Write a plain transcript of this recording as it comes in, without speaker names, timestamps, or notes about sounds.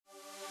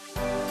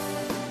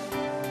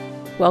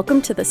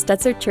Welcome to the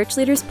Stetzer Church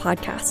Leaders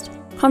Podcast.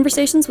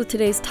 Conversations with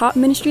today's top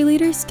ministry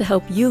leaders to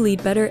help you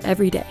lead better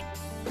every day.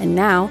 And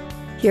now,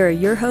 here are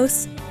your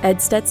hosts, Ed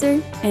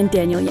Stetzer and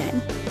Daniel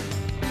Yang.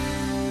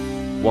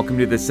 Welcome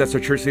to the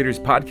Stetzer Church Leaders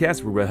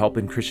Podcast, where we're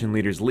helping Christian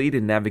leaders lead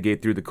and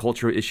navigate through the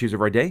cultural issues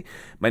of our day.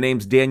 My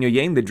name's Daniel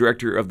Yang, the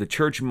director of the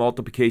Church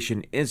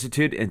Multiplication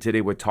Institute, and today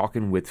we're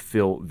talking with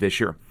Phil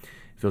Vischer.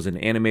 Phil's an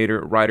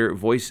animator, writer,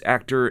 voice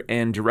actor,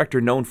 and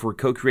director known for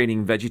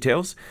co-creating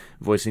VeggieTales,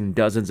 voicing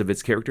dozens of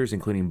its characters,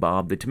 including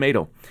Bob the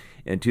Tomato.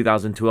 In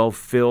 2012,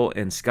 Phil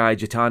and Sky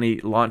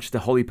Jitani launched the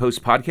Holy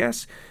Post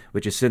podcast,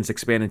 which has since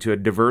expanded to a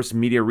diverse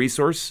media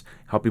resource,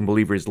 helping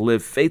believers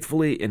live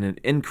faithfully in an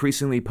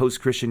increasingly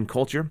post-Christian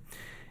culture.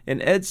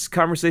 And Ed's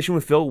conversation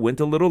with Phil went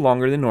a little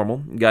longer than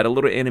normal, got a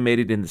little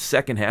animated in the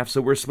second half,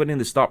 so we're splitting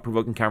this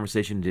thought-provoking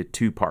conversation into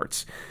two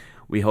parts.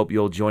 We hope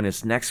you'll join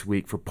us next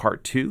week for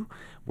part 2,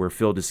 where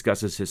Phil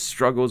discusses his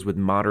struggles with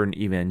modern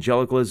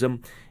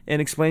evangelicalism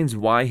and explains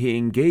why he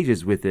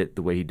engages with it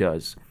the way he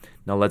does.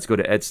 Now let's go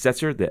to Ed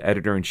Stetzer, the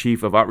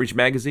editor-in-chief of Outreach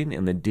Magazine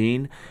and the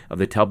dean of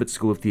the Talbot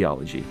School of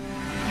Theology.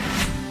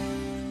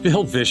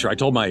 Phil Vischer, I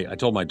told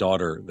my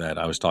daughter that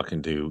I was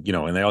talking to,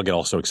 and they all get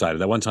all so excited.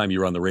 That one time you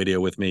were on the radio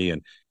with me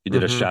and you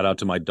did a shout out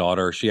to my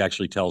daughter. She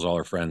actually tells all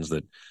her friends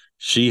that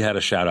she had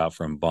a shout out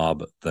from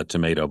Bob the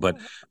Tomato. But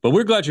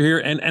we're glad you're here.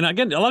 And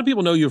again, a lot of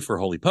people know you for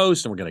Holy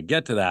Post, and we're going to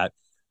get to that.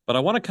 But I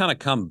want to kind of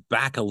come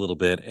back a little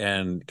bit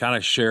and kind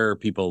of share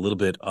people a little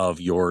bit of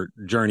your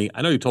journey.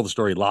 I know you told the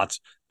story lots,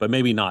 but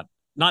maybe not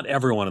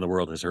everyone in the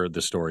world has heard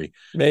this story.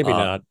 Maybe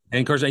not.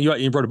 And of course, you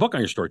wrote a book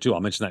on your story too. I'll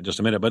mention that in just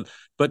a minute.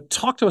 But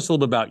talk to us a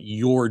little bit about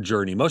your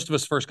journey. Most of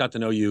us first got to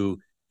know you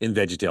in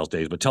VeggieTales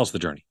days, but tell us the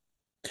journey.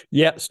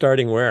 Yeah,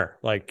 starting where?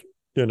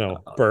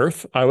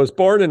 Birth. I was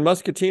born in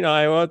Muscatine,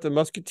 Iowa, at the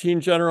Muscatine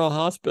General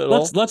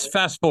Hospital. Let's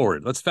fast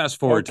forward. Let's fast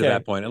forward to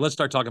that point, and let's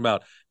start talking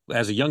about,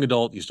 as a young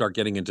adult, you start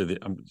getting into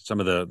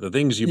some of the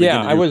things you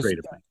begin to do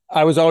creatively.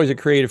 I was always a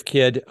creative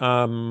kid.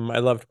 I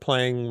loved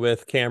playing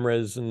with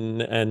cameras,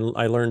 and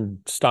I learned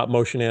stop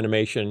motion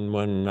animation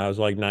when I was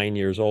like 9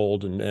 years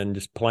old, and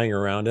just playing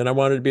around. And I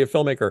wanted to be a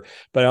filmmaker,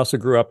 but I also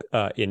grew up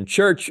in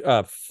church,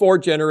 4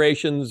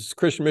 generations,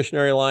 Christian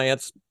Missionary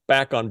Alliance,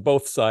 back on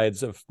both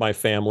sides of my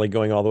family,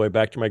 going all the way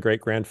back to my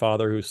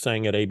great-grandfather, who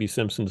sang at A.B.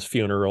 Simpson's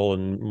funeral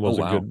and was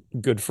a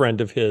good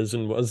friend of his,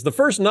 and was the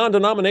first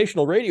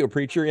non-denominational radio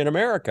preacher in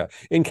America.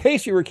 In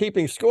case you were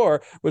keeping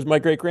score, was my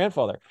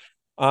great-grandfather.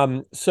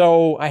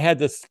 So I had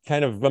this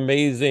kind of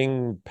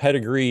amazing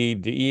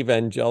pedigreed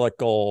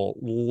evangelical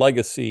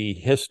legacy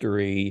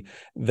history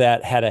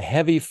that had a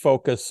heavy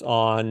focus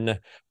on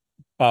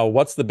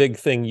what's the big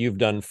thing you've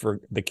done for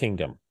the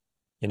kingdom?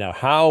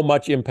 How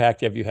much impact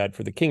have you had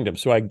for the kingdom?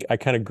 So I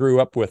kind of grew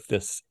up with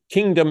this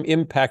kingdom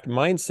impact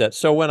mindset.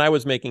 So when I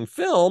was making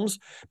films,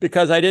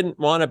 because I didn't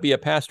want to be a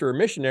pastor or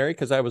missionary,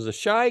 because I was a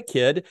shy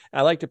kid,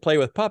 I like to play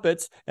with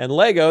puppets and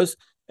Legos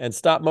and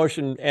stop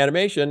motion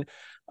animation.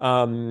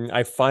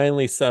 I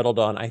finally settled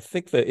on, I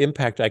think the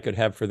impact I could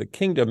have for the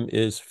kingdom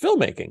is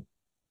filmmaking.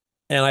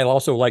 And I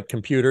also like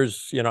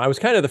computers. I was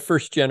kind of the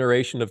first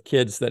generation of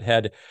kids that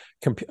had,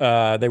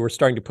 they were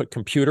starting to put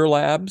computer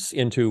labs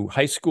into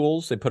high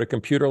schools. They put a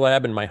computer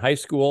lab in my high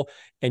school,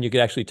 and you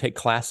could actually take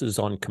classes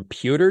on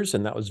computers.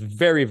 And that was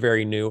very,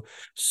 very new.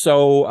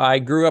 So I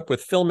grew up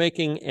with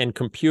filmmaking and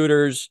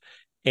computers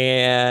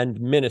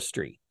and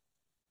ministry.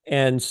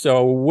 And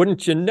so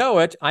wouldn't you know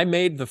it, I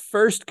made the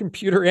first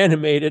computer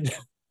animated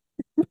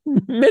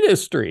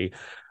ministry.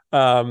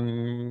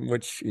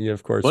 Which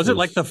of course was it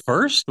like the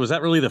first? Was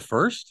that really the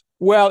first?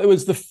 Well, it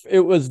was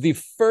the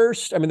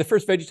first. I mean, the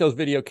first VeggieTales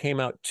video came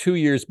out 2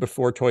 years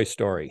before Toy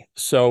Story,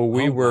 so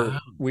we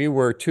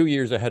were 2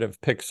 years ahead of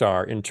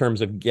Pixar in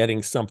terms of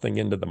getting something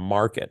into the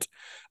market.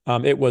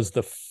 It was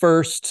the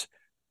first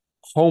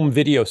home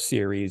video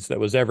series that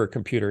was ever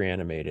computer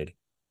animated.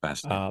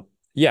 Fascinating.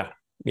 Yeah.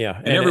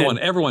 And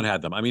everyone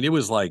had them. I mean, it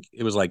was like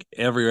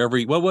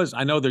every what was,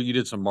 I know that you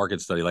did some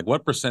market study, like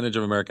what percentage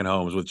of American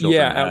homes with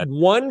children had at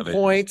one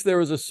point there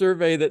was a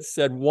survey that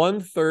said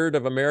 1/3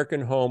 of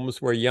American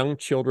homes where young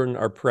children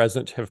are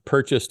present have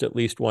purchased at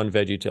least one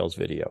VeggieTales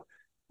video.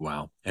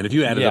 Wow. And if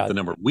you added up the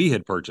number we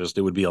had purchased,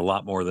 it would be a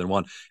lot more than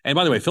one. And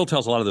by the way, Phil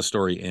tells a lot of the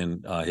story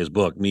in his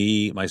book,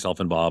 Me,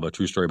 Myself, and Bob, A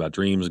True Story About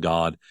Dreams,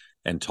 God,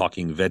 and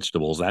Talking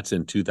Vegetables. That's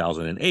in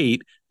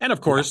 2008. And of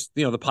course,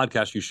 the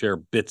podcast, you share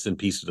bits and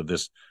pieces of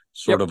this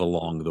sort of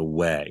along the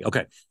way.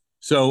 Okay.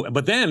 So,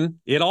 but then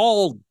it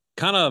all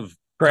kind of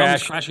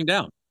comes crashing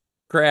down.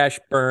 Crash,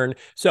 burn.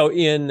 So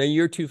in the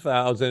year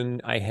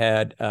 2000, I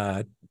had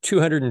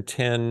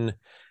 210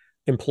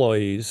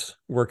 employees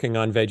working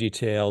on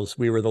VeggieTales.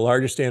 We were the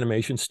largest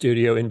animation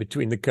studio in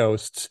between the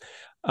coasts.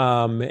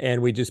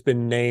 And we'd just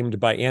been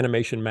named by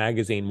Animation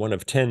Magazine one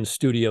of 10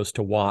 studios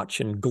to watch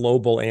in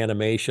global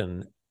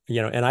animation,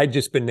 and I'd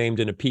just been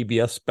named in a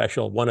PBS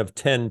special one of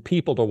 10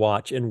 people to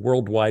watch in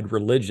worldwide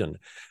religion.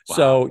 Wow.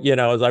 So,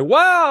 I was like,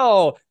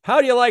 wow,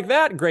 how do you like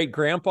that, great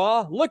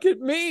grandpa? Look at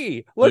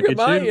me. Look at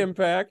my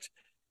impact.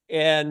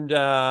 And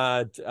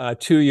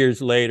 2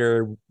 years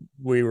later,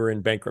 we were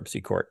in bankruptcy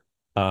court.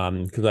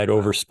 because I'd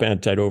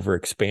overspent, I'd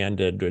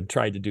overexpanded, I'd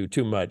tried to do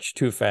too much,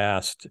 too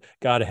fast.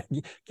 Got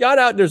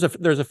out. There's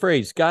a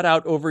phrase, got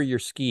out over your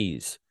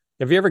skis.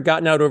 Have you ever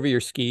gotten out over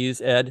your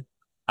skis, Ed?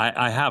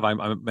 I have. I'm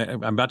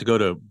about to go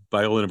to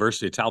Biola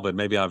University at Talbot.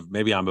 Maybe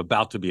I'm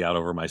about to be out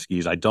over my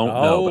skis. I don't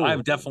know, but I've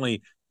Oh,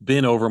 definitely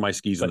been over my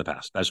skis in but the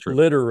past. That's true.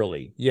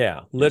 literally, yeah,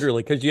 Yes,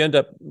 literally, because you end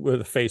up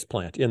with a face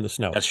plant in the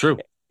snow. that's true.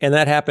 And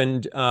that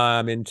happened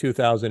in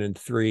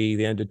 2003,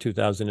 the end of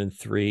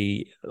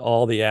 2003.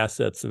 All the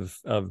assets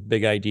of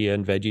Big Idea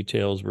and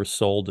VeggieTales were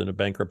sold in a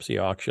bankruptcy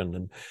auction,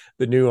 and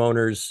the new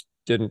owners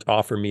didn't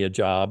offer me a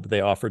job.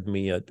 They offered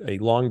me a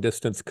long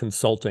distance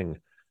consulting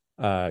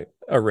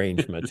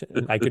arrangement,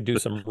 and I could do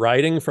some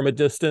writing from a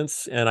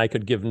distance, and I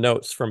could give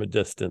notes from a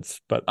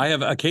distance. But I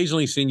have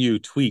occasionally seen you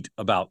tweet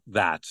about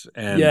that,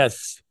 and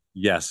yes,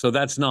 yes, so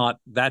that's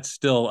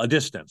still a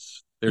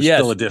distance. There's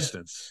still yes. a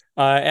distance.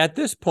 At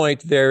this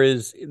point,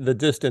 the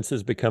distance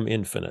has become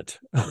infinite.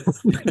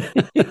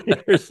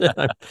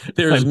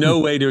 There's no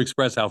way to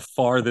express how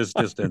far this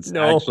distance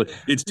no, actually.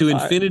 It's to I,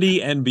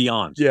 infinity and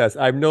beyond. yes,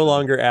 I'm no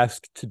longer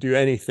asked to do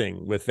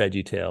anything with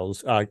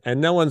VeggieTales, and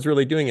no one's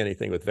really doing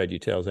anything with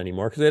VeggieTales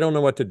anymore because they don't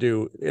know what to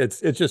do. It's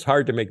just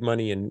hard to make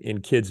money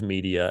in kids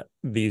media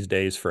these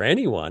days for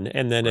anyone.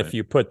 And then if Right.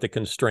 you put the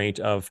constraint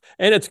of,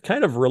 and it's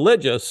kind of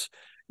religious,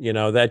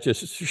 that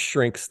just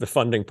shrinks the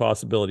funding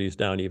possibilities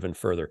down even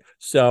further.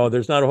 So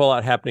there's not a whole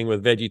lot happening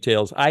with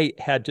VeggieTales. I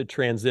had to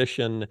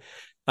transition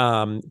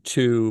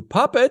to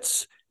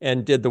puppets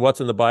and did the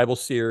What's in the Bible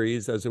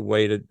series as a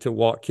way to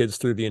walk kids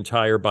through the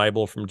entire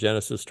Bible from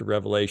Genesis to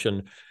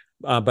Revelation.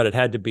 But it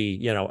had to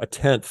be, a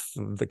tenth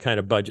of the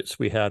kind of budgets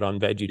we had on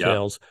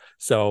VeggieTales. Yeah.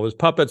 So it was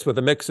puppets with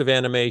a mix of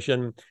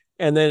animation.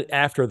 And then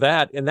after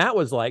that, and that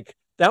was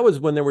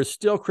when there were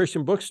still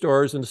Christian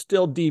bookstores and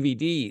still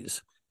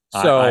DVDs.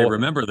 So I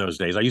remember those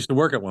days. I used to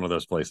work at one of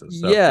those places.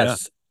 So,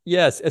 yes.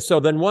 Yeah. Yes. So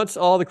then once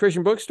all the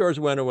Christian bookstores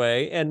went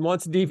away and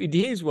once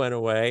DVDs went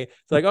away,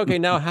 it's like, okay,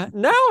 now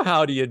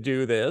how do you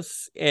do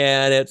this?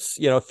 And it's,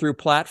 through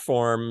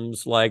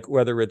platforms like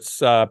whether it's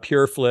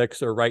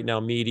PureFlix or Right Now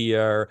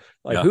Media or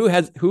like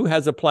who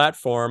has a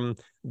platform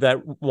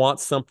that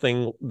wants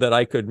something that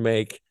I could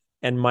make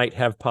and might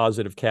have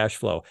positive cash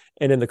flow.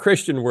 And in the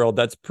Christian world,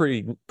 that's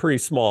pretty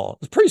small.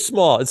 It's pretty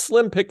small. It's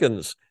slim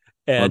pickings.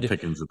 Slim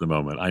pickings at the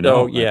moment. I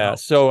know. So yeah. I know.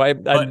 So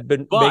I've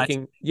been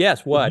making.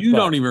 Yes. What? You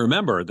don't even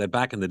remember that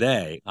back in the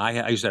day,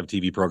 I used to have a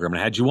TV program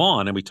and I had you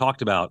on, and we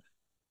talked about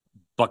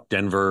Buck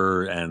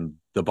Denver and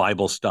the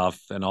Bible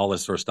stuff and all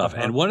this sort of stuff.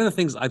 Uh-huh. And one of the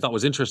things I thought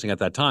was interesting at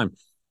that time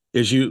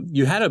is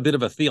you had a bit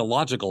of a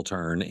theological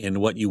turn in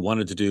what you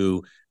wanted to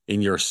do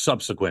in your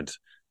subsequent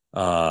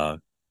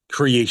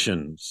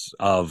creations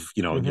of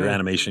your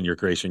animation, your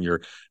creation, your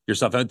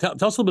stuff. And tell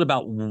us a little bit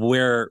about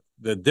where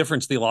the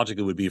difference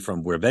theologically would be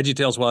from where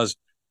VeggieTales was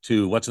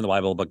to What's in the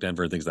Bible, Buck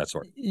Denver, and things of that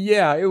sort.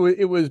 Yeah, it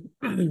was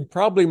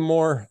probably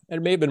more.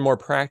 It may have been more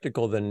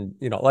practical than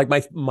like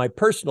my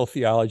personal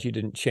theology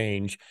didn't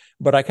change,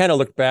 but I kind of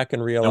looked back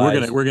and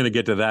realized. And we're gonna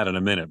get to that in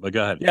a minute, but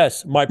go ahead.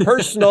 Yes, my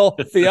personal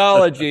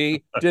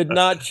theology did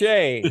not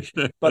change,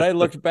 but I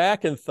looked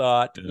back and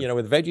thought,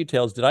 with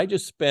VeggieTales, did I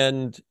just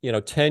spend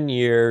 10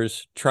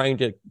 years trying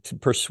to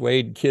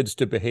persuade kids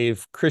to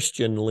behave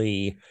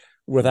Christianly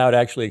without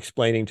actually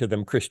explaining to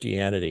them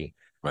Christianity?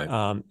 Right.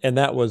 And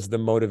that was the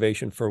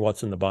motivation for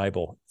What's in the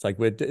Bible. It's like,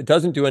 it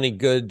doesn't do any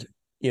good,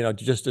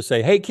 just to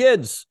say, hey,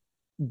 kids,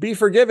 be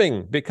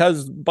forgiving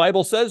because the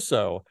Bible says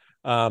so.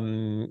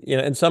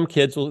 And some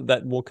kids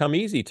that will come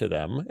easy to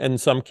them, and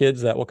some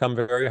kids that will come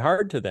very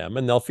hard to them,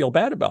 and they'll feel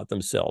bad about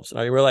themselves.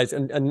 And I realize,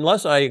 and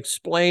unless I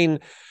explain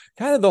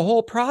kind of the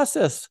whole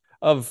process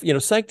of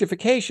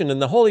sanctification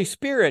and the Holy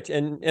Spirit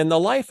and the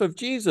life of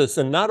Jesus,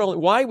 and not only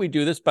why we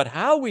do this, but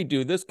how we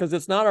do this, because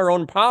it's not our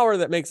own power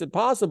that makes it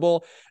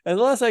possible.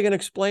 Unless I can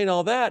explain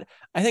all that,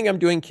 I think I'm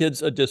doing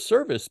kids a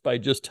disservice by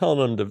just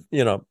telling them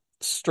to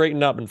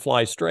straighten up and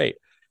fly straight.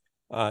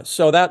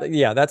 So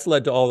that's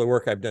led to all the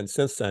work I've done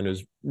since then.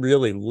 Is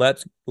really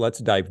let's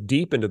dive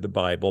deep into the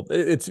Bible.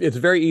 It's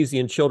very easy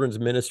in children's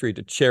ministry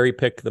to cherry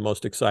pick the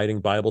most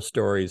exciting Bible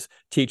stories,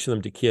 teach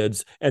them to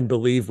kids, and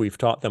believe we've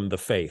taught them the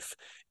faith.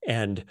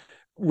 And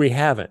we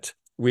haven't.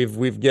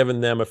 We've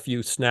given them a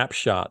few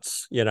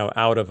snapshots,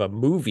 out of a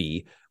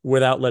movie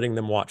without letting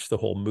them watch the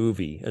whole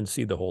movie and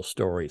see the whole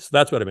story. So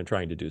that's what I've been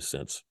trying to do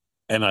since.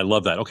 And I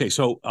love that. Okay,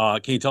 so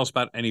can you tell us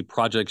about any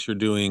projects you're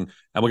doing?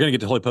 And we're going to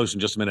get to Holy Post in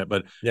just a minute,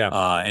 but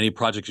any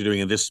projects you're doing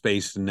in this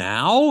space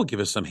now?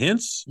 Give us some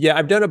hints. Yeah,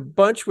 I've done a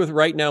bunch with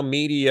Right Now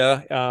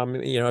Media.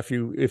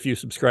 If you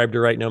subscribe to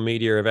Right Now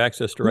Media or have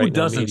access to Right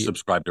Now Media. Who doesn't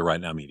subscribe to Right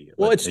Now Media?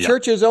 Well, it's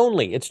churches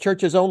only. It's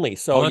churches only.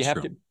 So you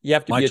have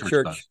to be a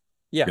church. Does.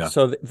 Yeah.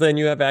 So then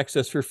you have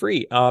access for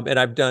free. And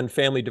I've done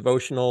family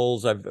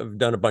devotionals. I've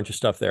done a bunch of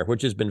stuff there,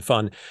 which has been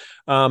fun.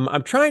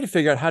 I'm trying to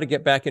figure out how to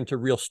get back into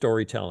real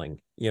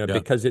storytelling,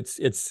 because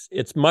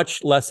it's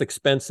much less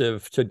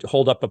expensive to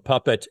hold up a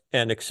puppet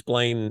and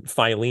explain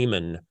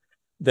Philemon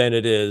than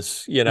it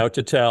is,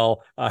 to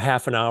tell a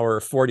half an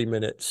hour, 40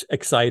 minutes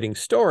exciting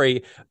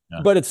story. Yeah.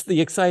 But it's the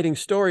exciting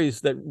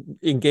stories that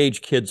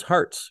engage kids'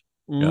 hearts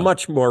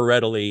much more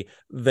readily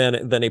than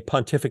a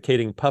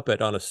pontificating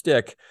puppet on a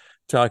stick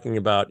talking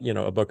about,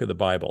 a book of the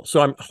Bible.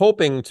 So I'm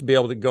hoping to be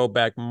able to go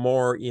back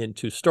more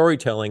into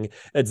storytelling,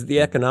 as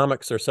the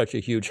economics are such a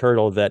huge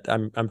hurdle that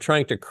I'm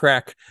trying to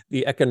crack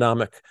the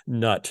economic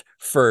nut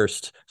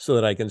first so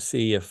that I can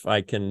see if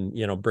I can,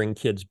 bring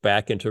kids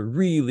back into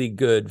really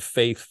good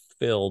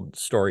faith-filled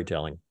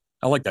storytelling.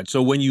 I like that.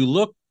 So when you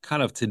look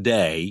kind of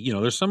today,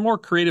 there's some more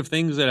creative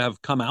things that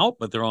have come out,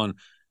 but they're on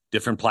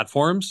different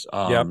platforms.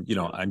 I'm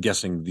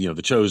guessing,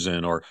 The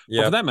Chosen, or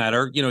for that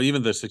matter,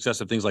 even the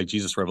success of things like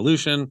Jesus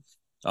Revolution,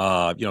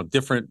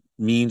 different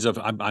means of,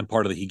 I'm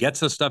part of the He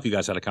Gets Us stuff. You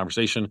guys had a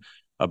conversation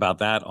about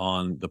that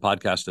on the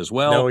podcast as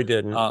well. No, we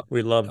didn't.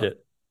 We loved it.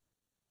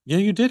 Yeah,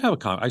 you did have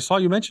I saw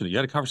you mention it. You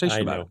had a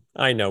conversation about it.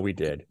 I know we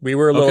did. We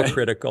were a little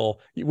critical.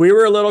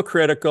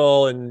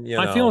 And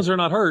my feelings are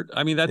not hurt.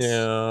 I mean, that's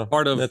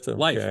part of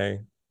life.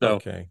 So,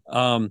 okay.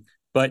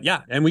 But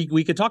yeah, and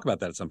we could talk about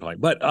that at some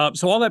point. But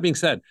so all that being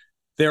said,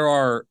 there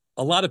are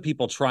a lot of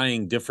people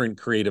trying different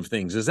creative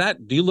things.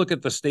 Do you look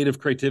at the state of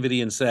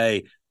creativity and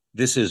say,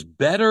 this is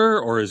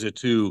better, or is it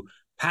too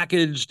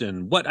packaged?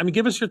 And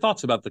give us your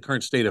thoughts about the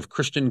current state of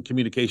Christian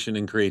communication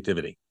and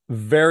creativity.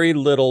 Very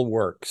little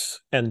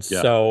works. And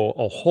so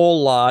a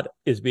whole lot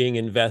is being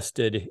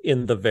invested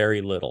in the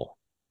very little.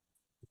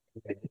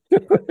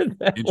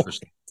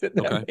 Interesting. Did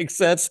that make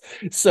sense?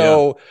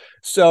 So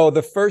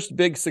the first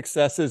big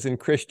successes in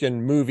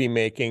Christian movie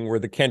making were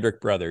the Kendrick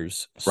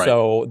brothers. Right.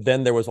 So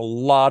then there was a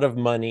lot of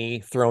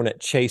money thrown at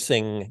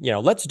chasing,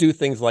 let's do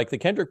things like the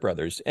Kendrick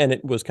brothers. And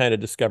it was kind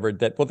of discovered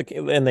that,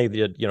 and they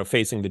did,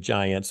 Facing the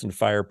Giants and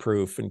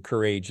Fireproof and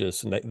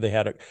Courageous. And they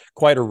had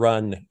quite a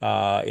run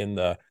in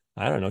the,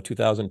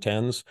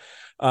 2010s.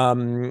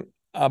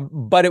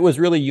 But it was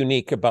really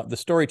unique about the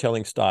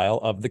storytelling style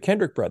of the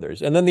Kendrick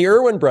brothers. And then the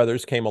Irwin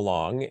brothers came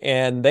along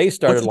and they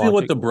started What's the deal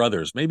with the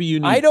brothers? Maybe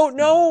you need... I don't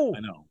know.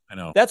 I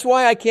know. That's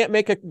why I can't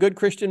make a good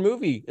Christian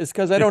movie, is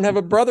because I don't have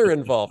a brother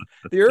involved.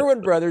 The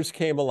Irwin brothers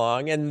came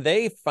along and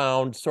they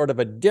found sort of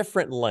a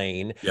different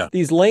lane. Yeah.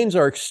 These lanes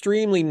are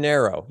extremely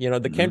narrow.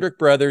 The Kendrick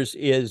brothers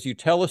is, you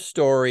tell a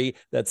story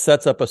that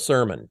sets up a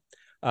sermon.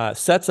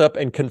 Sets up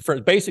and confirms.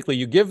 Basically,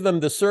 you give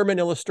them the sermon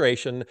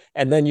illustration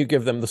and then you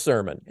give them the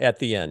sermon at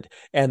the end.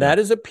 And that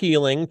is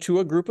appealing to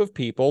a group of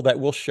people that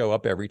will show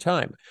up every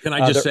time. Can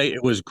I just say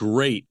it was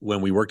great when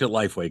we worked at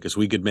Lifeway, because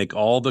we could make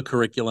all the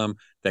curriculum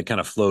that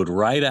kind of flowed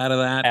right out of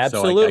that.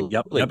 Absolutely.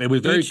 So it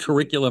was very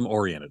curriculum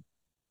oriented.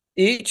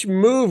 Each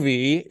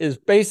movie is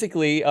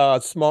basically a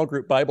small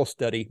group Bible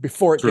study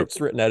before it gets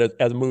written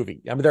as a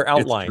movie. Their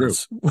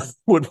outlines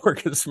would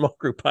work as small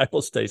group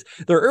Bible studies.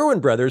 The Irwin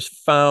brothers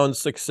found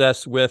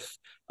success with,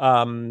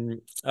 what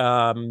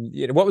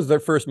was their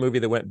first movie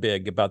that went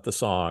big about the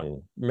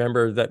song?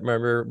 Remember the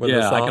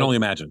song? I can only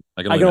imagine.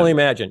 I can only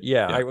imagine.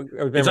 Yeah.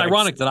 It's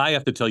ironic that I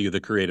have to tell you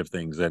the creative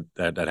things that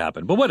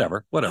happen, but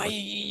whatever.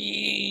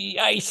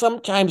 I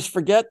sometimes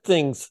forget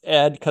things,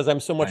 Ed, because I'm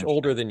so much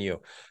older than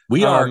you.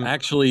 We are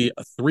actually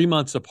 3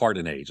 months apart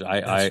in age. We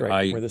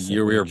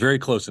are very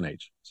close in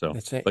age. So,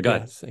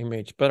 same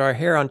age. But our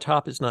hair on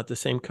top is not the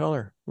same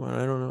color. Well,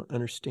 I don't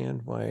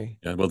understand why.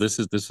 Yeah, well, this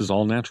is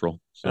all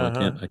natural. So I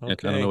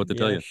don't know what to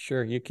tell you.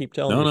 Sure, you keep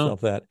telling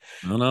yourself that.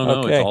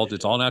 No.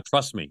 It's all now.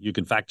 Trust me, you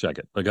can fact check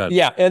it. But go ahead.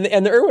 Yeah,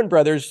 and the Irwin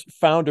brothers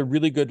found a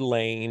really good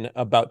lane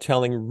about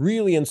telling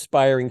really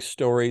inspiring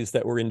stories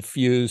that were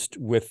infused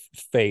with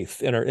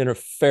faith in a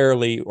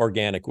fairly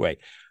organic way.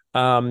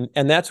 And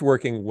that's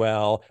working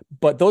well.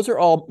 But those are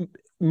all...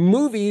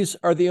 Movies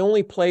are the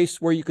only place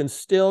where you can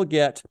still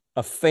get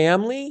a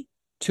family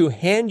to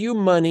hand you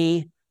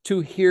money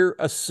to hear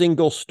a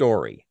single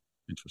story.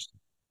 Interesting.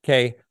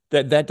 Okay.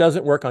 That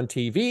doesn't work on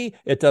TV.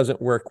 It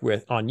doesn't work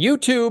on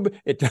YouTube.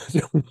 It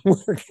doesn't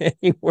work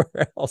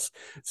anywhere else.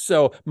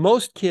 So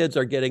most kids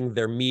are getting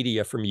their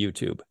media from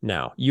YouTube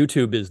now.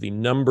 YouTube is the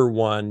number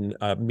one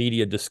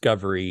media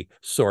discovery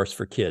source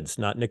for kids,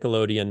 not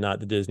Nickelodeon,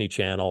 not the Disney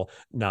Channel,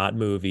 not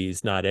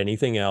movies, not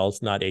anything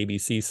else, not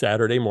ABC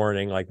Saturday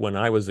morning like when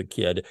I was a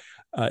kid.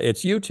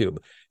 It's YouTube.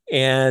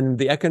 And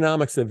the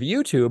economics of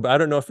YouTube, I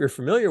don't know if you're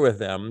familiar with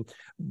them,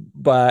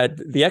 but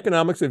the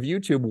economics of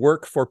YouTube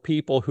work for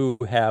people who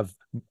have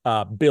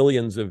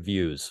billions of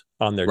views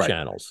on their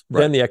channels.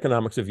 Then the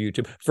economics of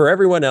YouTube. For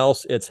everyone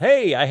else, it's,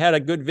 hey, I had a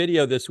good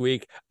video this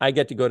week. I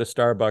get to go to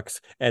Starbucks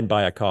and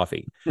buy a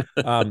coffee.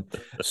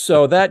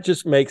 So that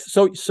just makes,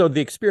 so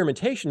the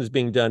experimentation is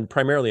being done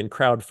primarily in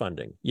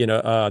crowdfunding.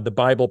 The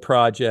Bible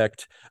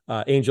Project,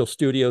 Angel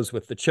Studios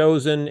with The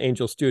Chosen,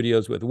 Angel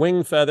Studios with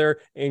Wing Feather,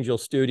 Angel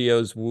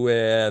Studios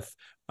with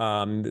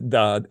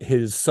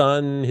his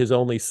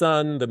only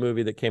son, the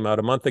movie that came out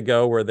a month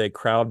ago, where they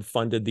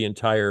crowdfunded the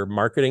entire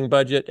marketing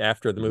budget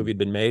after the movie had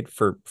been made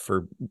for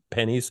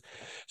pennies.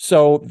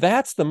 So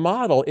that's the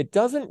model. It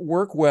doesn't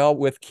work well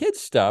with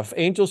kids stuff.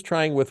 Angel's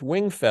trying with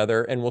Wing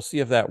Feather, and we'll see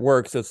if that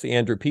works. That's the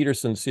Andrew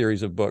Peterson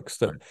series of books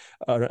that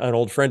an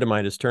old friend of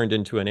mine has turned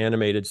into an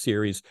animated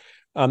series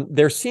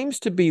there seems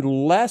to be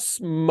less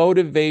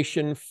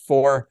motivation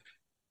for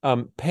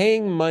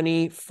paying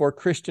money for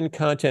Christian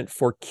content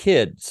for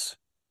kids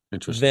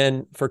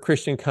than for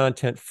Christian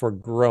content for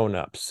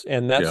grown-ups.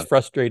 And that's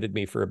frustrated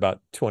me for about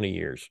 20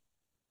 years.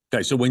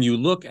 Okay, so when you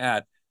look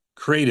at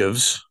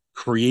creatives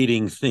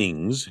creating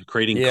things,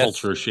 creating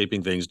culture,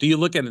 shaping things, do you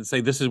look at it and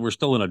say, we're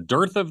still in a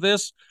dearth of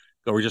this,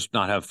 or we just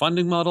not have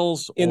funding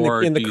models,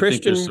 or do you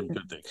think there's some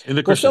good things in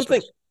the Christian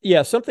space?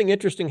 Yeah, something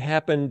interesting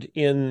happened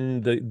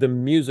in the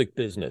music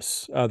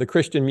business, the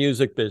Christian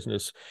music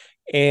business.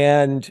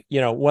 And,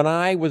 when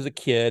I was a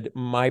kid,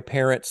 my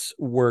parents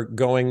were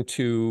going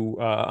to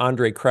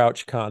Andre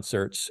Crouch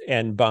concerts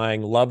and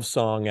buying love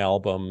song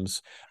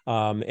albums.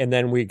 And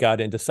then we got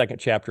into Second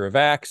Chapter of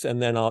Acts.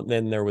 And then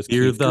there was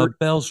Hear the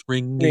bells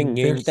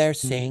ringing. They're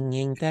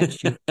singing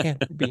that you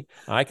can't be.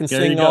 I can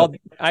sing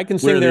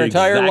their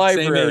entire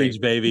library. Same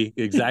age, baby.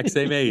 Exact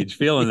same age.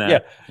 Feeling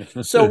that.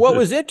 Yeah. So what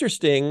was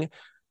interesting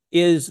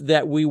is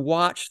that we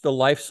watched the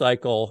life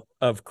cycle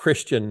of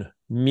Christian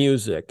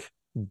music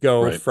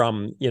go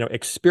from,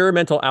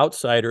 experimental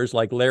outsiders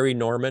like Larry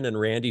Norman and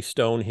Randy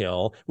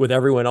Stonehill, with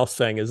everyone else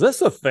saying, is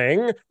this a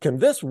thing? Can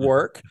this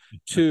work?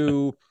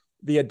 To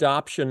the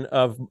adoption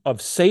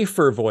of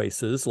safer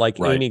voices like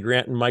Amy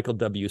Grant and Michael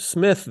W.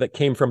 Smith that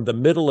came from the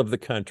middle of the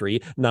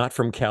country, not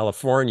from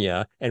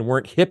California, and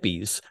weren't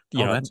hippies.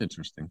 That's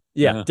interesting.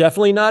 Yeah,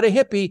 definitely not a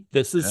hippie.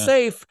 This is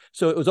safe.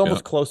 So it was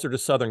almost closer to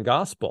Southern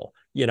gospel.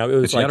 It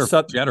was she had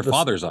her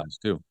father's eyes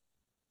too.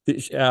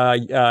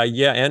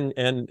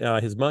 And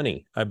his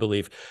money, I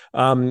believe.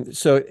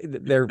 So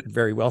they're a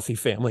very wealthy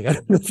family. I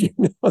don't know if you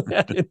know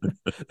that.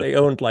 They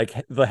owned like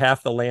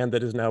half the land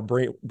that is now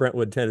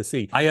Brentwood,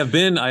 Tennessee. I have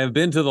been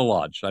to the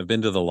lodge. I've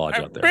been to the lodge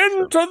out there.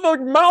 To the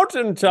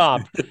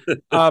mountaintop.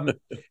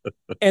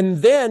 And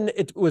then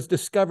it was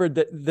discovered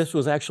that this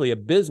was actually a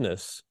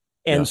business.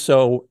 And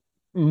so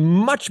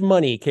much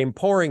money came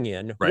pouring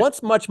in.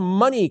 Once much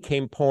money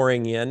came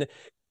pouring in,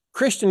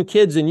 Christian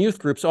kids and youth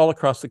groups all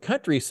across the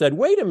country said,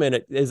 wait a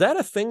minute, is that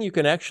a thing you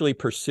can actually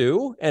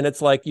pursue? And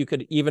it's like you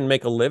could even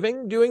make a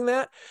living doing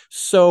that.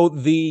 So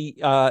the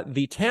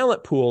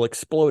talent pool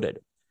exploded.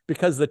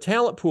 Because the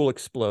talent pool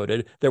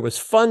exploded, there was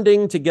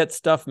funding to get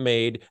stuff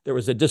made. There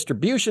was a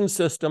distribution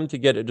system to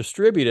get it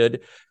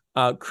distributed.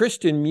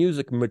 Christian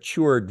music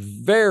matured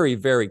very,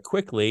 very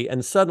quickly.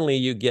 And suddenly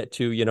you get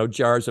to,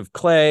 Jars of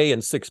Clay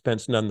and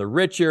Sixpence None the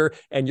Richer,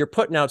 and you're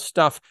putting out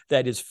stuff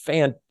that is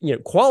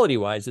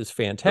quality-wise is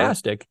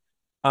fantastic.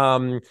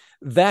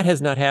 That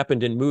has not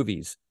happened in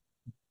movies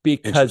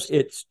because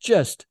it's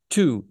just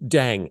too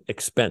dang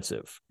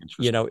expensive.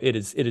 It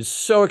is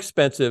so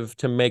expensive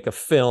to make a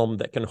film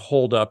that can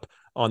hold up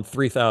on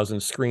 3,000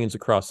 screens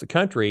across the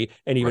country,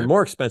 and even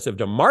more expensive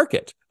to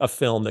market a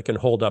film that can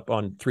hold up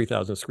on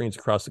 3,000 screens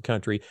across the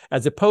country,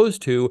 as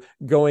opposed to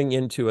going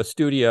into a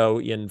studio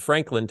in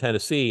Franklin,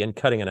 Tennessee, and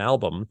cutting an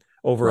album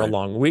over a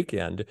long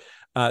weekend.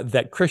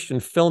 That Christian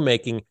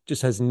filmmaking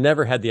just has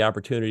never had the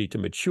opportunity to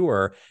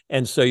mature.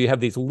 And so you have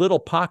these little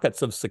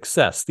pockets of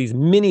success, these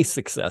mini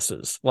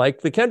successes,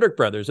 like the Kendrick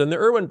brothers and the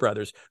Irwin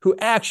brothers, who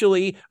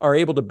actually are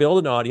able to build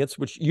an audience,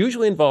 which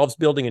usually involves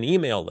building an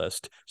email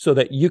list so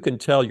that you can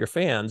tell your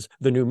fans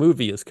the new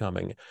movie is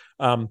coming.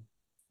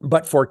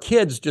 But for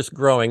kids just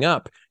growing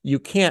up, you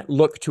can't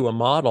look to a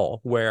model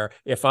where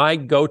if I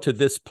go to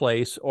this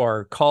place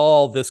or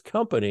call this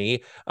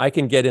company, I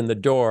can get in the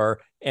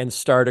door and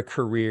start a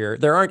career.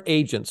 There aren't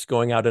agents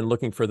going out and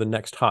looking for the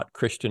next hot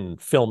Christian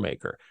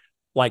filmmaker,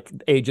 like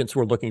agents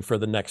were looking for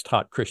the next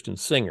hot Christian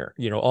singer,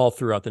 all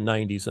throughout the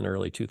 90s and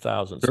early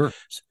 2000s. Sure.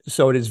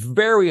 So it is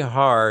very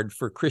hard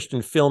for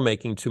Christian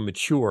filmmaking to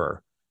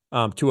mature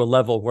to a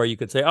level where you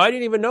could say, I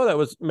didn't even know that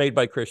was made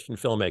by Christian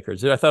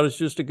filmmakers. I thought it was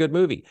just a good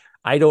movie.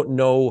 I don't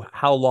know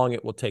how long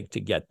it will take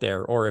to get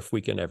there or if we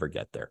can ever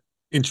get there.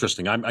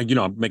 Interesting. I'm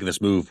making this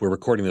move. We're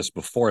recording this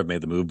before I've made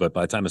the move, but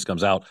by the time this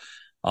comes out,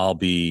 I'll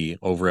be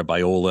over at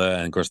Biola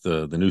and, of course,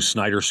 the new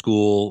Snyder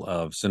School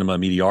of Cinema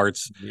and Media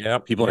Arts.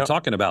 People are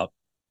talking about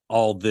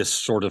all this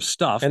sort of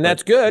stuff. And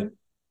that's good.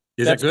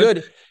 That's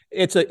good?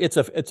 It's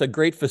a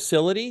great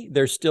facility.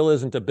 There still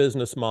isn't a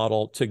business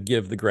model to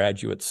give the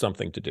graduates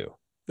something to do.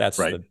 That's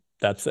right.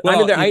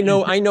 I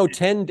know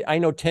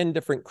 10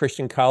 different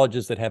Christian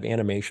colleges that have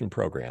animation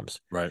programs.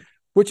 Right.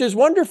 Which is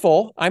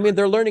wonderful. I mean,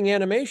 they're learning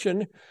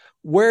animation.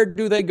 Where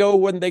do they go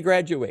when they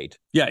graduate?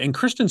 Yeah, in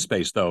Christian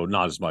space, though,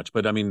 not as much.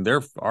 But I mean,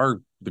 the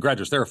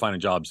graduates there are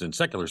finding jobs in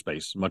secular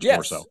space much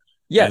more so.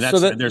 Yes,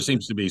 and there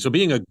seems to be. So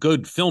being a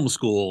good film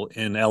school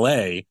in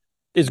LA,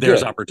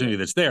 there's opportunity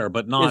that's there,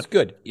 but not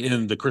good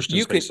in the Christian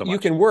space so much. You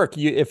can work.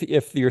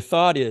 If your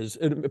thought is,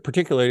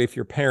 particularly if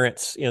your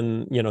parents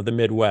in the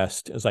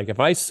Midwest, is like,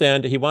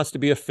 he wants to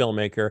be a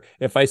filmmaker.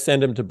 If I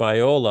send him to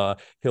Biola,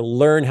 he'll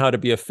learn how to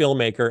be a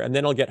filmmaker, and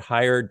then he'll get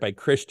hired by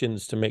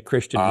Christians to make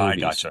Christian movies. I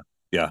gotcha.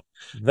 Yeah.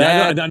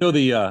 I know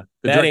the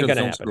director of the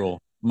film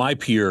school. my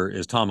peer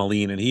is Tom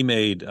Aline, and he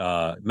made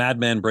Mad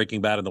Men,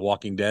 Breaking Bad, and The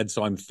Walking Dead.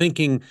 So I'm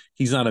thinking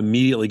he's not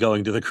immediately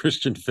going to the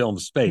Christian film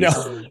space.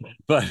 No,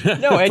 but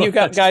no, and you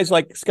got guys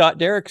like Scott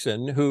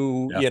Derrickson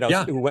who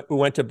yeah. who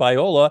went to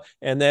Biola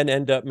and then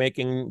end up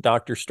making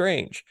Doctor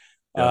Strange.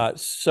 Yeah.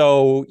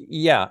 So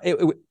yeah,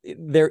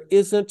 there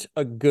isn't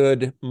a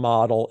good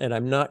model, and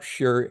I'm not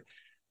sure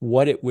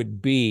what it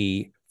would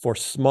be for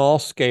small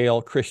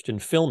scale Christian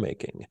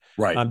filmmaking.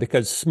 Right.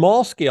 Because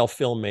small scale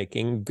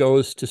filmmaking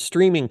goes to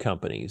streaming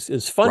companies,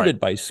 is funded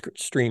by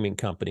streaming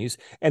companies,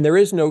 and there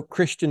is no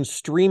Christian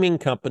streaming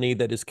company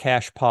that is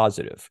cash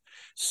positive.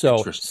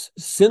 So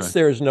since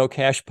there is no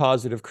cash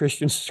positive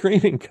Christian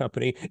streaming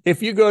company,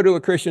 if you go to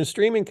a Christian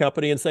streaming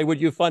company and say,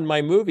 would you fund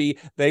my movie?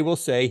 They will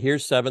say,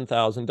 here's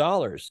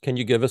 $7,000. Can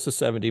you give us a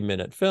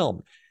 70-minute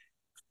film?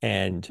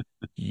 And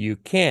you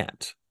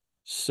can't.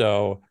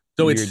 So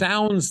it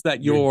sounds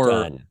that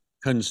you're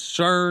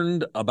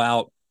concerned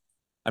about,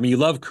 I mean, you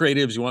love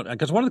creatives. You want,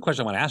 because one of the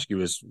questions I want to ask you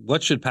is,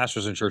 what should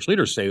pastors and church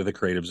leaders say to the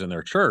creatives in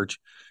their church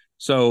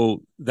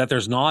so that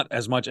there's not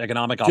as much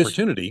economic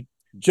opportunity?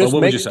 Just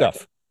make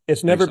stuff.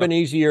 It's never been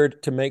easier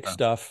to make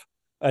stuff.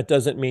 That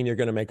doesn't mean you're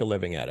going to make a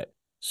living at it.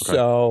 Okay.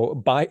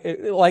 So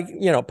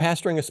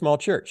pastoring a small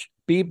church,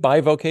 be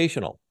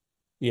bivocational.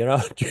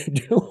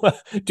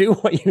 Do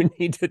what you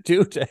need to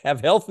do to have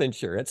health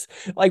insurance.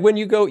 Like when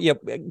you go,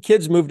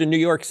 kids move to New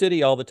York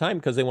City all the time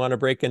because they want to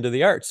break into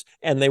the arts,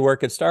 and they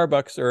work at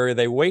Starbucks or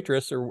they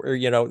waitress or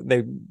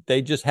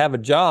they just have a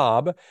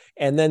job.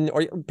 And then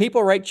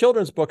people write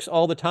children's books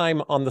all the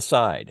time on the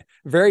side.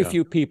 Very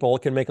few people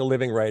can make a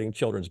living writing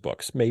children's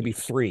books. Maybe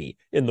 3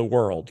 in the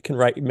world can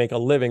make a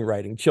living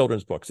writing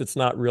children's books. It's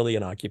not really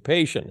an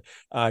occupation,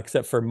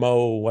 except for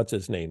Mo, what's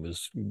his name,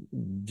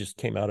 just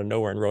came out of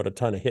nowhere and wrote a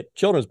ton of hit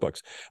children's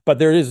books. But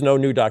there is no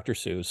new Dr.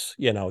 Seuss.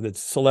 That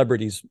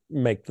celebrities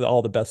make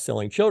all the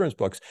best-selling children's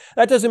books.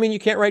 That doesn't mean you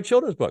can't write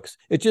children's books.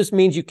 It just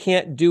means you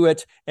can't do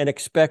it and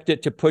expect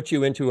it to put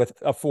you into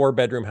a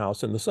 4-bedroom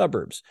house in the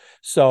suburbs.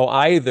 So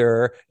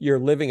either you're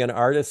living an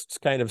artist's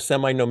kind of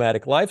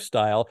semi-nomadic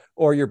lifestyle,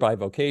 or you're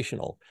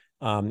bivocational.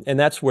 And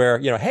that's where,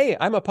 hey,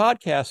 I'm a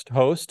podcast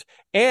host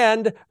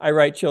and I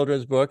write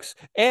children's books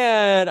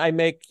and I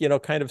make,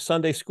 kind of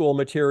Sunday school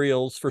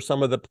materials for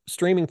some of the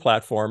streaming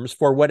platforms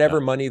for whatever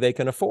money they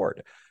can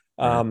afford.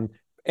 Right.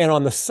 And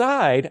on the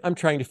side, I'm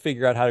trying to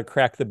figure out how to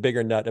crack the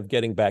bigger nut of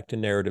getting back to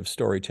narrative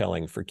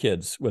storytelling for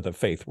kids with a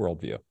faith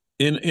worldview.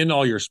 In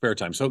all your spare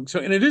time. So,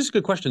 and it is a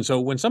good question. So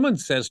when someone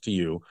says to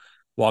you,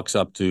 walks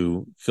up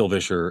to Phil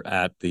Vischer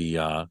at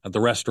the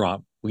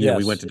restaurant.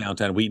 We went to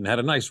downtown Wheaton, had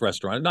a nice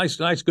restaurant, a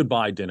nice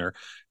goodbye dinner,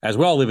 as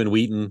we all live in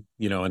Wheaton,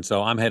 and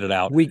so I'm headed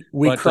out. We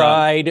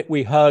cried,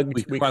 we hugged,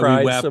 we cried,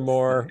 we wept, some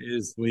more.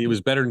 It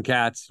was better than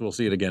Cats. We'll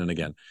see it again and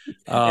again.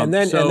 And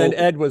then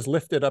Ed was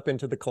lifted up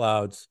into the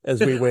clouds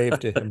as we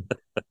waved to him.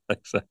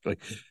 Exactly.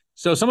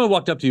 So someone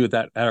walked up to you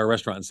at our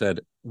restaurant and said,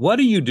 "What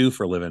do you do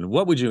for a living?"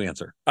 What would you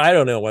answer? I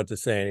don't know what to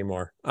say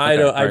anymore.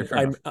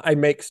 Okay, I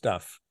make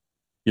stuff.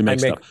 You make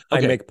stuff.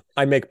 Okay.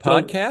 I make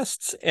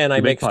podcasts and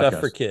I make stuff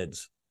for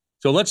kids.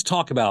 So let's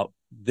talk about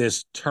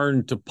this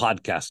turn to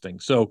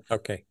podcasting. So,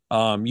 okay.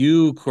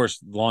 You of course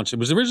launched. It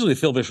was originally the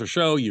Phil Vischer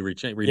Show. You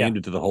renamed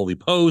it to the Holy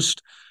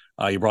Post.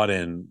 You brought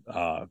in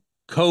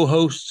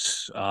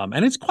co-hosts,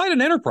 and it's quite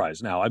an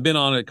enterprise now. I've been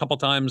on it a couple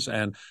times,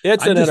 and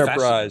it's an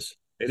enterprise.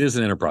 It is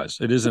an enterprise.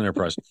 It is an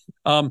enterprise.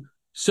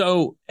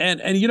 So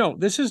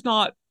this is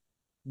not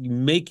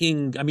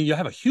making. I mean, you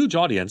have a huge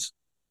audience,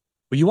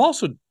 but you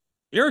also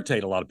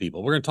irritate a lot of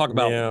people. We're going to talk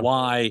about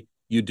why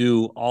you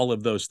do all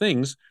of those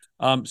things.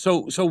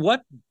 So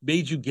what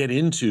made you get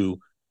into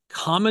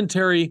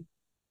commentary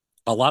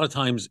a lot of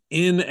times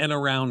in and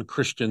around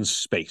Christian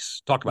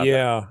space? Talk about that.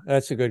 Yeah,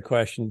 that's a good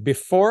question.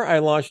 Before I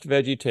launched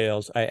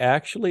VeggieTales, I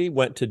actually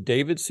went to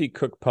David C.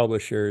 Cook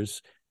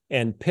Publishers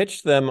and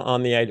pitched them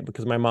on the idea,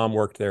 because my mom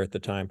worked there at the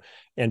time,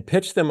 and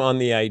pitched them on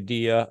the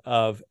idea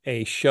of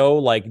a show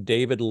like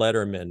David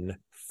Letterman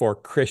for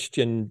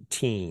Christian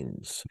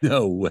teens.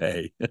 No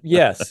way.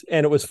 Yes.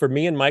 And it was for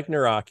me and Mike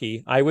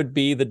Naraki. I would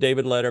be the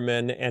David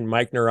Letterman and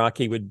Mike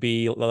Naraki would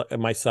be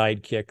my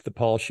sidekick, the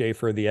Paul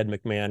Schaefer, the Ed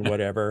McMahon,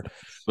 whatever.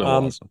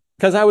 Awesome.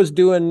 Because I was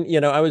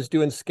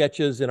doing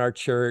sketches in our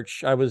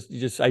church. I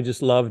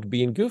just loved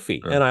being goofy.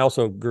 Sure. And I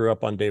also grew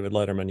up on David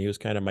Letterman. He was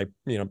kind of my,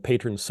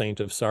 patron saint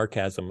of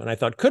sarcasm. And I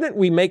thought, couldn't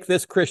we make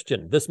this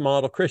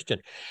model Christian?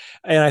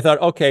 And I thought,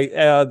 okay,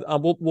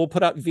 we'll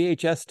put out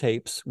VHS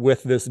tapes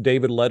with this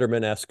David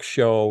Letterman-esque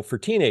show for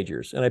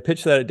teenagers. And I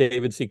pitched that at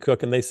David C.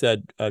 Cook, and they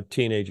said,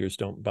 teenagers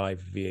don't buy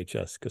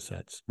VHS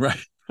cassettes.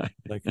 Right.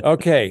 Like,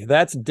 okay,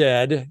 that's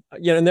dead.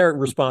 And their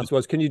response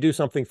was, can you do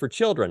something for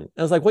children?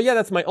 I was like, well, yeah,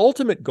 that's my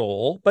ultimate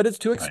goal, but it's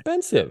too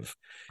expensive.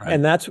 Right.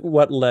 And that's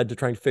what led to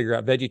trying to figure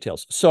out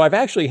VeggieTales. So I've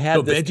actually had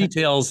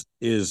VeggieTales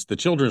is the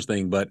children's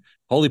thing, but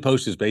Holy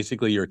Post is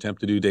basically your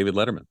attempt to do David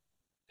Letterman.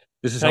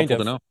 This is helpful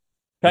to know.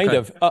 Kind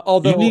of.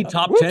 Although you need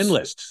top 10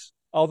 lists.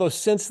 Although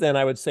since then,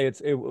 I would say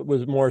it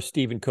was more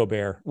Stephen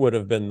Colbert would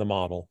have been the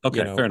model.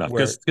 Okay, fair enough.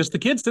 Because the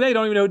kids today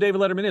don't even know who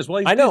David Letterman is. Well,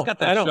 he's got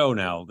that show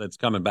now that's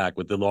coming back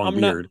with the long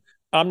beard.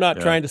 I'm not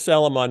Yeah. trying to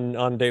sell them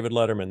on David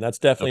Letterman. That's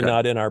definitely Okay.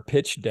 not in our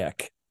pitch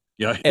deck,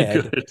 Yeah.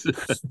 Ed. Good.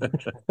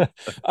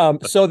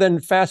 So then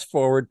fast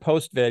forward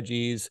post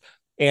veggies,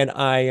 and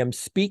I am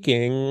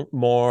speaking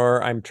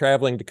more. I'm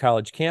traveling to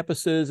college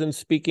campuses and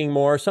speaking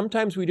more.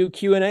 Sometimes we do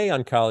Q&A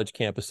on college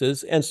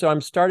campuses. And so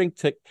I'm starting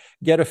to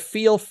get a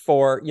feel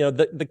for,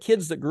 the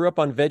kids that grew up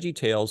on Veggie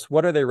Tales,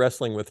 what are they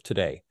wrestling with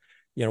today?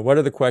 What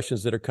are the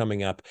questions that are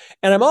coming up?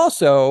 And I'm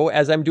also,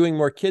 as I'm doing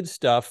more kids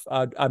stuff,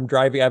 I'm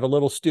driving. I have a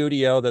little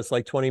studio that's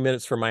like 20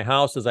 minutes from my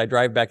house. As I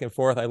drive back and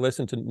forth, I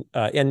listen to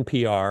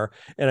NPR,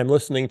 and I'm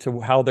listening to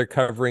how they're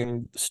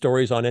covering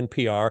stories on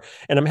NPR.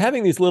 And I'm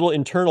having these little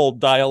internal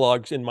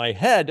dialogues in my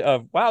head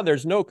of, wow,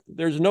 there's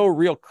no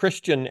real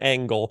Christian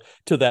angle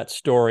to that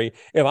story.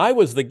 If I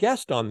was the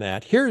guest on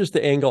that, here's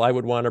the angle I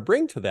would want to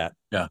bring to that.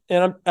 Yeah.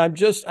 And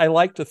I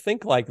like to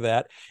think like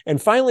that.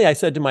 And finally, I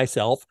said to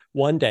myself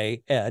one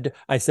day, Ed,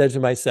 I said to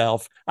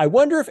myself, I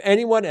wonder if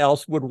anyone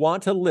else would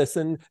want to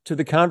listen to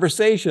the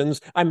conversations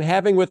I'm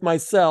having with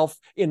myself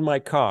in my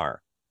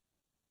car.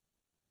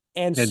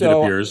 And it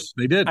so appears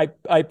they did.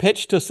 I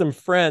pitched to some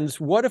friends,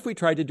 what if we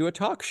tried to do a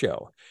talk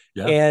show?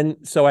 Yeah. And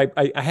so I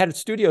had a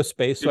studio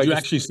space. Did you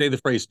actually say the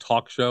phrase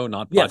talk show,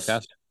 not Yes.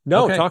 podcast?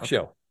 No, Okay, talk okay.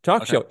 show.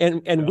 Talk Okay. show.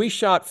 And Yeah. we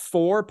shot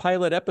 4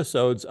 pilot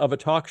episodes of a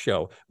talk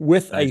show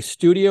with a Nice.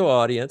 studio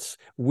audience,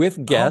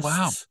 with guests. Oh,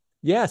 wow.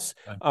 Yes.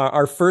 Okay.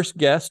 Our first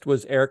guest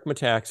was Eric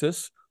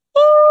Metaxas.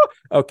 Oh,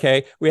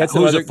 okay. We had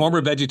some Who's other a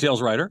former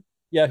VeggieTales writer.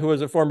 Yeah, who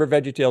was a former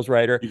VeggieTales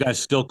writer. You guys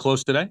still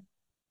close today?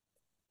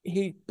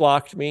 He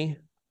blocked me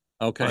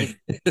Okay.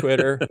 on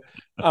Twitter.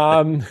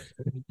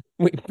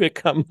 We've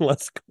become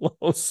less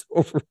close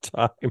over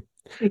time.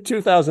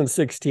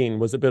 2016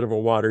 was a bit of a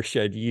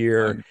watershed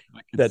year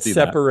that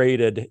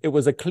separated. It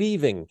was a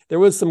cleaving. There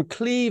was some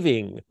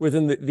cleaving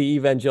within the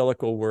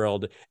evangelical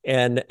world,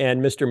 and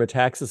Mr.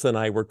 Metaxas and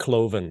I were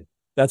cloven.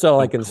 That's all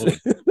I can say.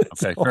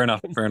 Okay, fair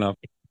enough. Fair enough.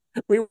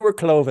 We were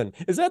cloven.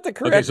 Is that the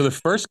correct? Okay, so the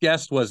first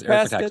guest was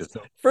Eric Metaxas.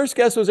 First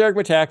guest was Eric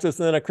Metaxas,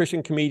 and then a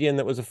Christian comedian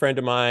that was a friend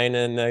of mine,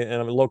 and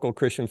a local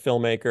Christian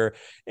filmmaker.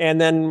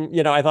 And then,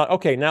 I thought,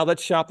 okay, now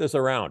let's shop this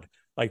around.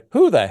 Like,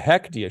 who the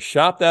heck do you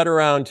shop that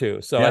around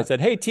to? So I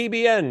said, hey,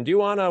 TBN, do you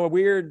want a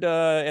weird?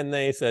 And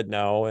they said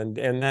no. And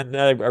then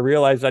I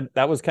realized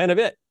that was kind of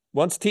it.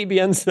 Once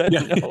TBN said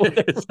no.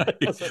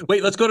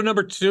 Wait, let's go to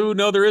number 2.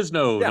 No, there is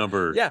no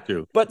number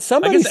 2. But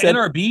somebody said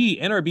NRB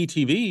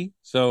TV.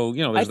 So,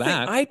 there's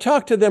that. I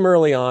talked to them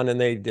early on, and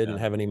they didn't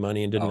have any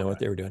money and didn't know what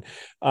they were doing.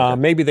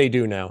 Maybe they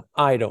do now.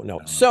 I don't know.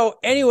 So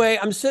anyway,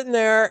 I'm sitting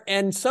there,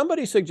 and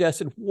somebody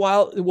suggested,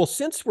 well,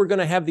 since we're going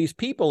to have these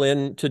people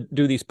in to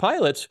do these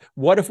pilots,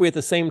 what if we at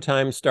the same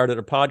time started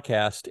a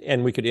podcast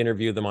and we could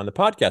interview them on the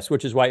podcast,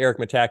 which is why Eric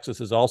Metaxas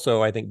is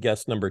also, I think,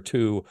 guest number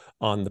 2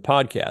 on the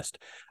podcast.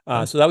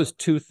 So that was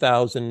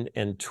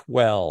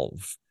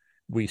 2012.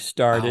 We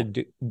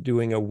started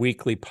doing a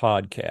weekly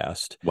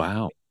podcast.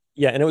 Wow.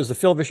 Yeah, and it was the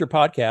Phil Vischer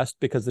podcast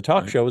because the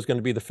talk show was going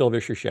to be the Phil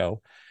Vischer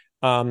show.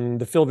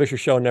 The Phil Vischer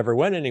show never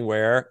went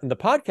anywhere, and the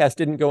podcast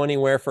didn't go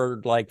anywhere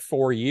for like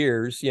 4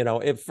 years.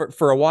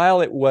 For a while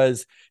it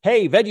was,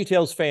 hey,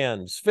 VeggieTales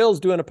fans,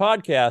 Phil's doing a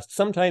podcast.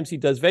 Sometimes he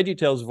does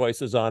VeggieTales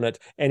voices on it,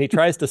 and he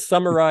tries to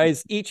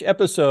summarize each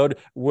episode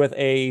with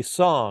a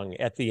song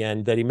at the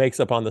end that he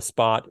makes up on the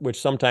spot,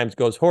 which sometimes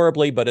goes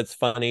horribly, but it's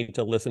funny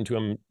to listen to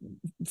him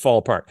fall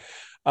apart.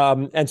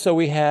 And so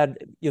we had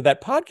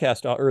that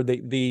podcast, or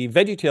the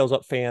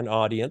VeggieTales fan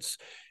audience.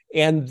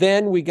 And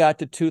then we got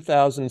to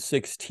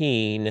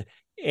 2016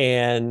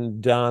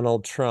 and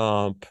Donald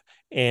Trump,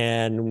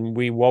 and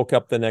we woke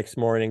up the next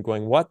morning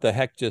going, what the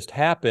heck just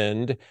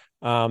happened?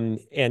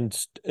 And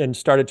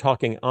started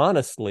talking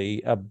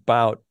honestly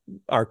about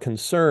our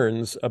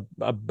concerns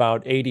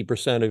about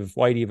 80% of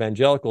white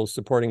evangelicals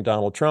supporting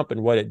Donald Trump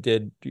and what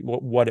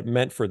it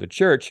meant for the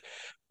church.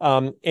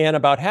 And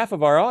about half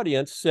of our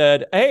audience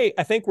said, hey,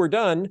 I think we're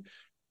done.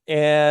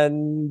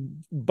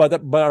 But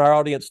our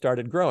audience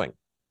started growing.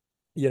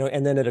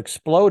 And then it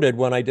exploded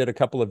when I did a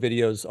couple of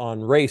videos on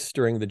race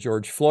during the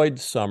George Floyd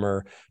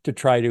summer to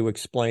try to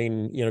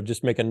explain,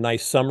 just make a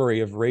nice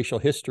summary of racial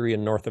history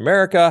in North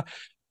America.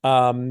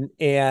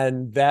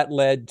 And that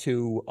led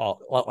to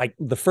like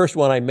the first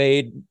one I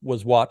made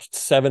was watched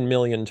 7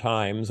 million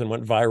times and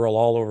went viral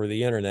all over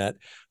the internet.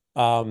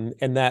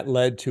 And that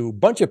led to a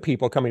bunch of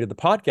people coming to the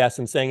podcast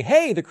and saying,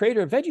 hey, the creator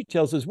of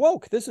VeggieTales is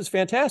woke. This is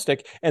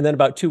fantastic. And then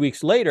about 2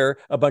 weeks later,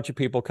 a bunch of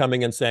people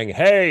coming and saying,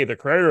 hey, the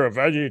creator of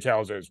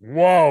VeggieTales is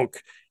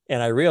woke.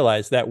 And I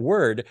realized that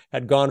word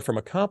had gone from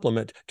a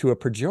compliment to a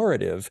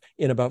pejorative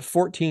in about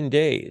 14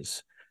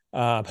 days.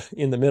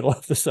 In the middle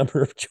of the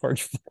summer of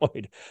George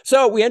Floyd.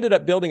 So we ended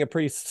up building a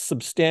pretty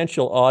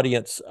substantial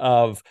audience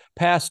of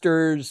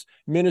pastors,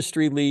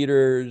 ministry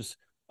leaders,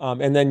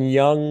 and then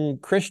young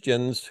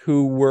Christians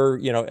who were,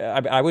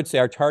 I would say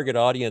our target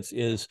audience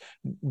is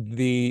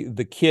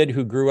the kid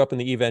who grew up in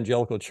the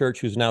evangelical church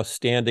who's now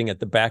standing at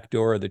the back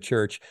door of the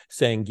church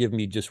saying, give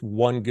me just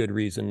one good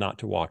reason not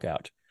to walk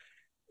out.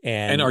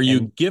 And are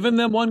you giving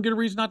them one good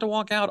reason not to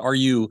walk out? Are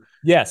you?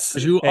 Yes.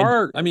 Because you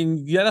are. I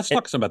mean, yeah, let's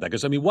talk some about that.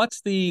 Because I mean,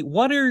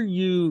 what are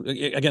you,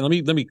 again, let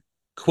me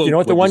quote. Do you know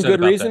what the one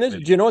good reason is?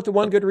 Video. Do you know what the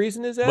one good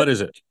reason is, Ed? What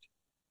is it?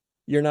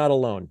 You're not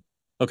alone.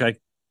 Okay.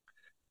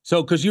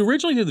 So, because you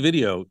originally did the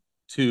video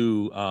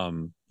to,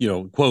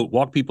 quote,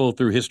 walk people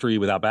through history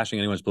without bashing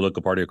anyone's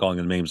political party or calling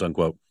them names,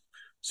 unquote.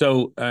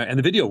 So, and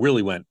the video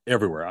really went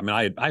everywhere. I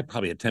mean, I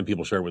probably had 10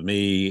 people share it with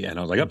me, and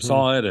I was like,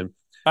 saw it. And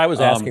I was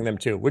asking them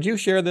too. Would you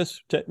share this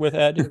with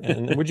Ed?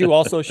 And would you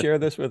also share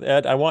this with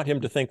Ed? I want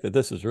him to think that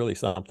this is really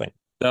something.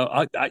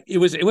 So it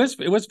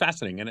was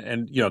fascinating.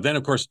 And then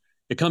of course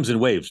it comes in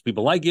waves.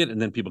 People like it,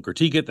 and then people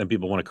critique it, then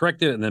people want to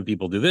correct it, and then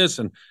people do this.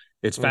 And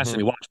it's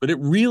fascinating to watch, but it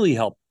really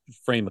helped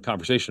frame a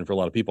conversation for a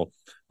lot of people.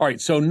 All right.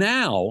 So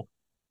now,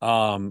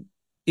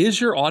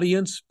 is your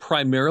audience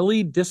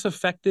primarily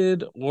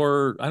disaffected,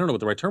 or I don't know what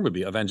the right term would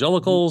be,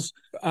 evangelicals?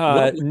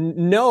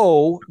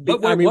 No.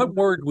 What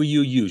word will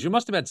you use? You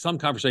must have had some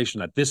conversation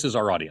that this is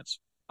our audience.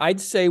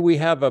 I'd say we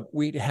have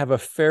a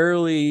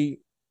fairly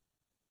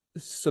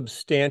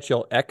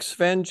substantial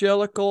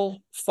ex-evangelical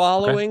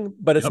following,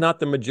 but it's not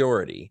the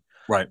majority.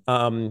 Right.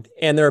 And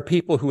there are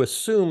people who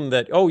assume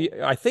that,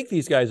 I think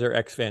these guys are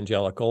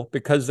ex-evangelical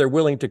because they're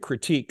willing to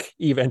critique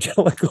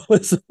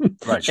evangelicalism.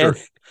 Right, sure.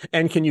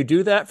 And can you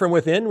do that from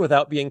within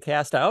without being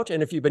cast out?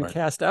 And if you've been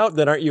cast out,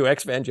 then aren't you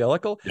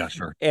ex-evangelical? Yeah,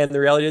 sure. And the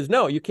reality is,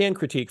 no, you can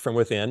critique from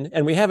within.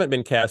 And we haven't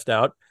been cast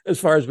out. As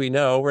far as we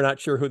know, we're not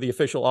sure who the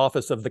official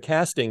office of the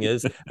casting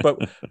is,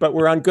 but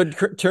we're on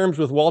good terms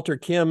with Walter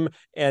Kim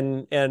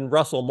and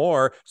Russell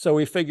Moore. So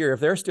we figure if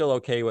they're still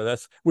okay with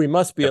us, we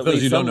must be at least. For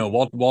those who don't know,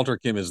 Walter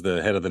Kim is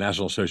the head of the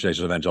National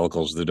Association of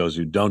Evangelicals. For those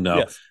who don't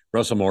know,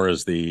 Russell Moore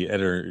is the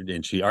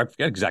editor-in-chief. I forget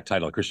the exact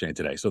title of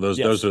Christianity Today. So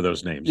those are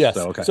those names. Yes.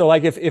 So, okay. So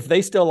like if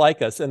they still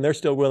like us and they're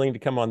still willing to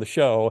come on the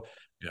show,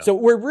 so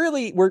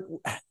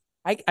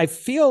I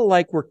feel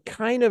like we're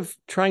kind of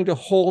trying to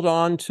hold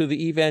on to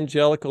the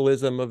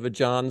evangelicalism of a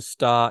John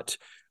Stott,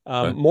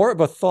 more of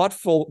a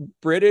thoughtful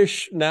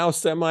British, now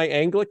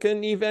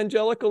semi-Anglican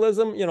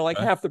evangelicalism.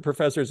 Half the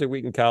professors at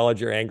Wheaton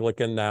College are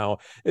Anglican now.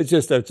 It's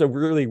a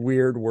really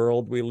weird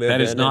world we live in.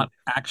 That is not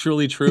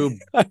actually true,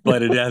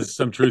 but it has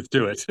some truth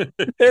to it.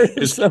 There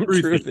is some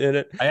truth in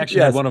it. I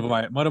actually had one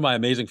of my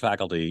amazing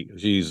faculty.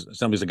 She's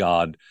Assemblies of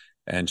God.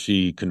 And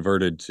she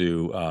converted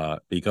to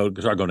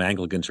start going to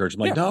Anglican church.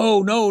 I'm like, no,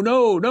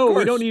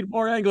 we don't need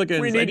more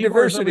Anglicans. We need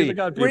diversity.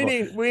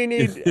 We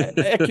need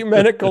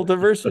ecumenical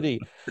diversity.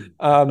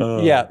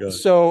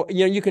 So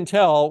you can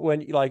tell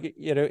when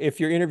if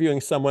you're interviewing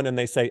someone and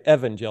they say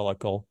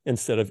evangelical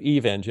instead of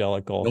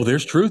evangelical. Oh,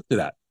 there's truth to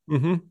that.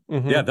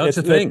 Yeah, that's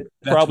a thing.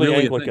 That's probably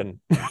really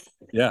Anglican.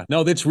 Yeah,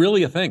 no, that's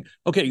really a thing.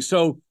 Okay,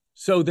 so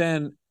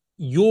then.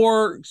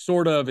 You're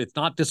sort of, it's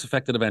not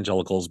disaffected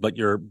evangelicals, but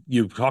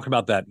you talk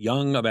about that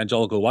young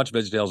evangelical who watch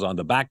VeggieTales on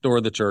the back door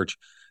of the church,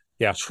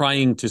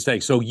 trying to say.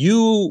 So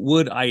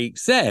I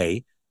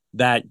say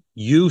that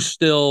you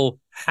still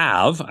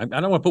have, I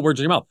don't want to put words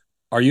in your mouth.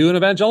 Are you an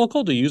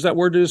evangelical? Do you use that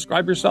word to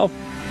describe yourself?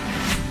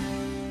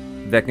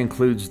 That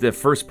concludes the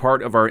first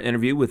part of our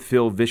interview with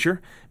Phil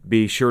Vischer.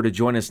 Be sure to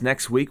join us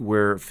next week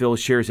where Phil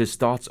shares his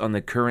thoughts on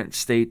the current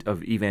state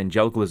of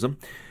evangelicalism.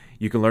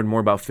 You can learn more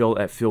about Phil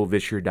at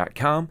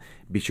philvischer.com.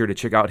 Be sure to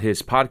check out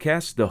his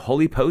podcast, The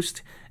Holy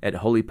Post, at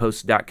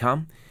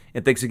holypost.com.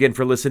 And thanks again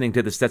for listening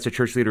to the Stetzer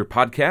Church Leader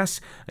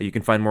Podcast. You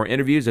can find more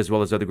interviews as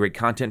well as other great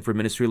content for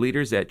ministry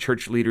leaders at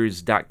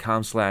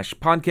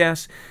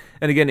churchleaders.com/podcast.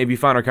 And again, if you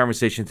found our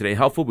conversation today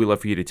helpful, we'd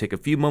love for you to take a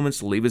few moments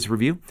to leave us a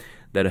review.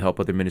 That'll help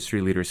other ministry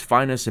leaders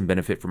find us and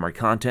benefit from our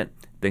content.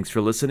 Thanks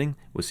for listening.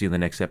 We'll see you in the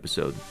next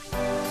episode.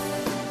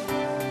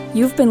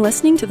 You've been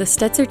listening to the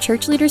Stetzer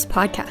Church Leaders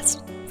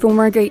Podcast. For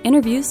more great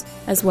interviews,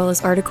 as well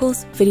as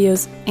articles,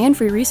 videos, and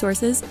free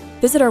resources,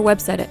 visit our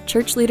website at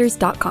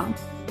churchleaders.com.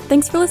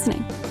 Thanks for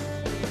listening.